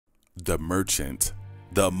The Merchant,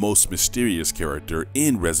 the most mysterious character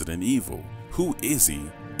in Resident Evil. Who is he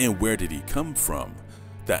and where did he come from?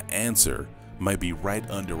 The answer might be right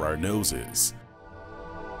under our noses.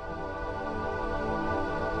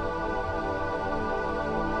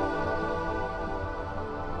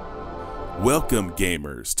 Welcome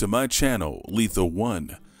gamers to my channel, Lethal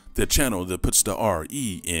One, the channel that puts the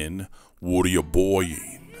R-E in warrior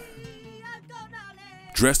boying.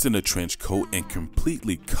 Dressed in a trench coat and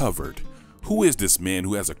completely covered, who is this man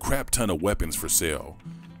who has a crap ton of weapons for sale?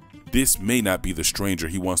 This may not be the stranger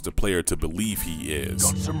he wants the player to believe he is.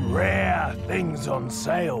 Got some rare things on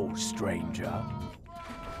sale, stranger.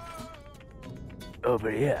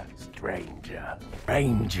 Over here, stranger.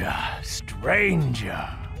 Stranger.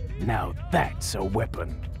 Now that's a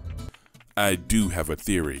weapon. I do have a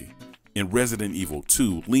theory. In Resident Evil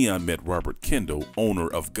 2, Leon met Robert Kendall, owner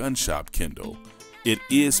of Gun Shop Kendall. It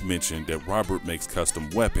is mentioned that Robert makes custom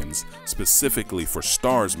weapons specifically for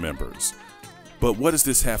STARS members. But what does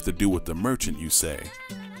this have to do with the merchant, you say?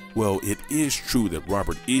 Well, it is true that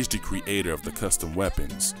Robert is the creator of the custom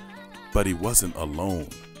weapons, but he wasn't alone.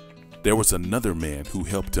 There was another man who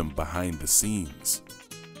helped him behind the scenes.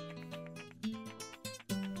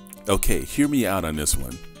 Okay, hear me out on this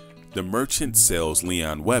one. The merchant sells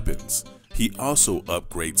Leon weapons. He also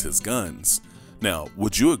upgrades his guns. Now,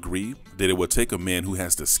 would you agree that it would take a man who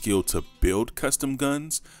has the skill to build custom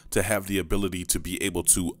guns to have the ability to be able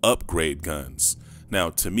to upgrade guns? Now,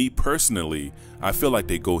 to me personally, I feel like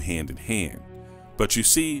they go hand in hand. But you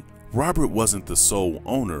see, Robert wasn't the sole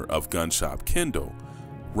owner of Gun Shop Kendall.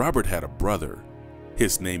 Robert had a brother.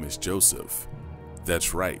 His name is Joseph.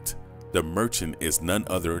 That's right, the merchant is none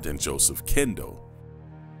other than Joseph Kendall.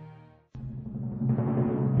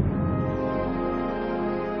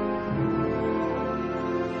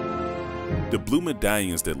 The blue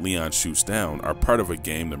medallions that Leon shoots down are part of a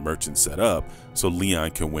game the merchant set up so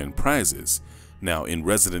Leon can win prizes. Now, in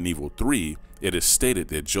Resident Evil 3, it is stated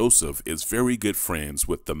that Joseph is very good friends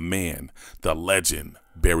with the man, the legend,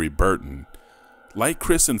 Barry Burton. Like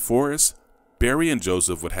Chris and Forrest, Barry and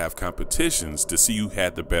Joseph would have competitions to see who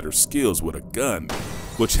had the better skills with a gun,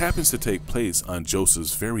 which happens to take place on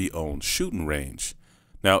Joseph's very own shooting range.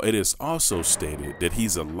 Now, it is also stated that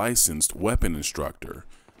he's a licensed weapon instructor,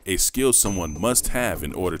 a skill someone must have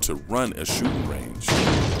in order to run a shooting range.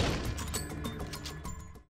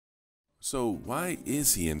 So why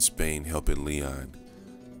is he in Spain helping Leon?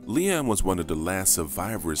 Leon was one of the last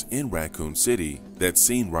survivors in Raccoon City that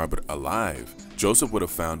seen Robert alive. Joseph would have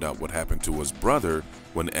found out what happened to his brother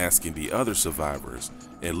when asking the other survivors,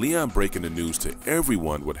 and Leon breaking the news to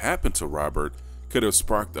everyone what happened to Robert could have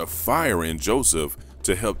sparked a fire in Joseph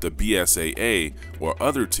to help the BSAA or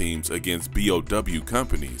other teams against BOW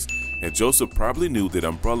companies. And Joseph probably knew that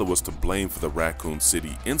Umbrella was to blame for the Raccoon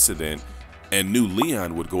City incident and knew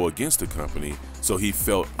Leon would go against the company, so he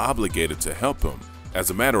felt obligated to help him. As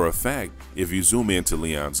a matter of fact, if you zoom into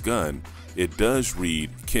Leon's gun, it does read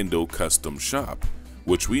Kendall Custom Shop,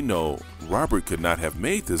 which we know Robert could not have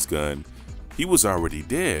made this gun. He was already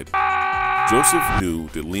dead. Joseph knew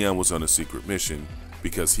that Leon was on a secret mission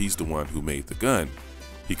because he's the one who made the gun.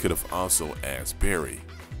 He could have also asked Barry.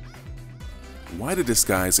 Why the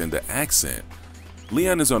disguise and the accent?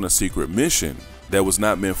 Leon is on a secret mission that was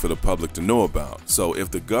not meant for the public to know about. So if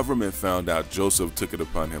the government found out Joseph took it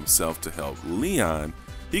upon himself to help Leon,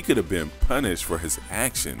 he could have been punished for his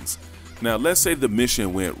actions. Now let's say the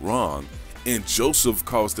mission went wrong and Joseph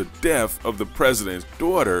caused the death of the president's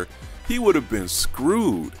daughter, he would have been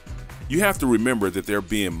screwed. You have to remember that they're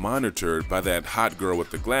being monitored by that hot girl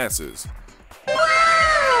with the glasses.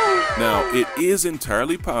 Now, it is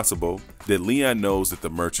entirely possible that Leon knows that the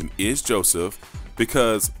merchant is Joseph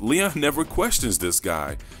because Leon never questions this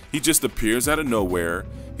guy. He just appears out of nowhere.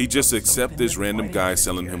 He just accepts this random guy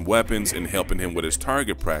selling him weapons and helping him with his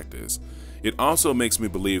target practice. It also makes me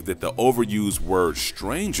believe that the overused word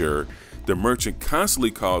stranger the merchant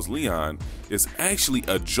constantly calls Leon is actually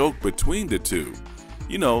a joke between the two.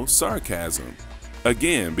 You know, sarcasm.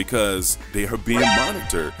 Again, because they are being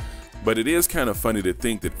monitored. But it is kind of funny to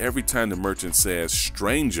think that every time the merchant says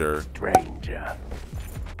stranger,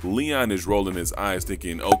 Leon is rolling his eyes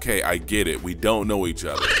thinking, okay, I get it, we don't know each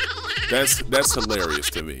other. That's hilarious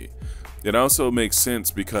to me. It also makes sense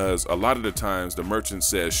because a lot of the times the merchant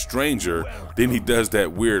says stranger, then he does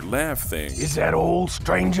that weird laugh thing. Is that all,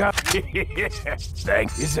 stranger?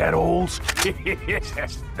 Is that all?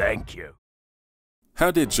 Thank you. How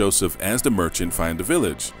did Joseph as the merchant find the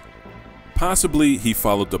village? Possibly he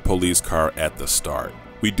followed the police car at the start.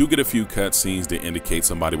 We do get a few cutscenes that indicate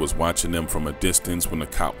somebody was watching them from a distance when the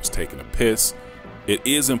cop was taking a piss. It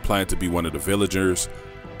is implied to be one of the villagers,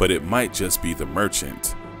 but it might just be the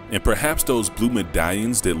merchant. And perhaps those blue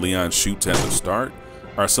medallions that Leon shoots at the start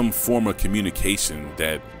are some form of communication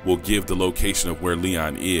that will give the location of where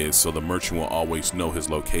Leon is, so the merchant will always know his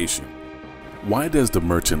location. Why does the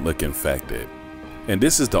merchant look infected? And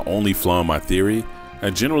this is the only flaw in my theory. I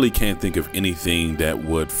generally can't think of anything that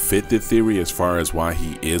would fit the theory as far as why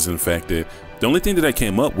he is infected. The only thing that I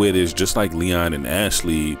came up with is just like Leon and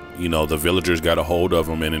Ashley, you know, the villagers got a hold of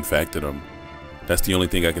him and infected him. That's the only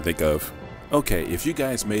thing I can think of. Okay, if you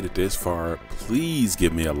guys made it this far, please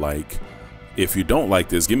give me a like. If you don't like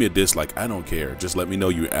this, give me a dislike. I don't care. Just let me know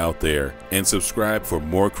you're out there, and subscribe for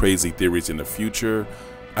more crazy theories in the future.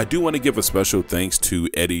 I do want to give a special thanks to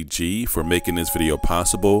Eddie G for making this video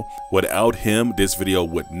possible. Without him, this video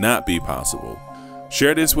would not be possible.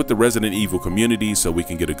 Share this with the Resident Evil community so we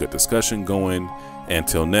can get a good discussion going.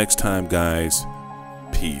 Until next time, guys,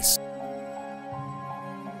 peace.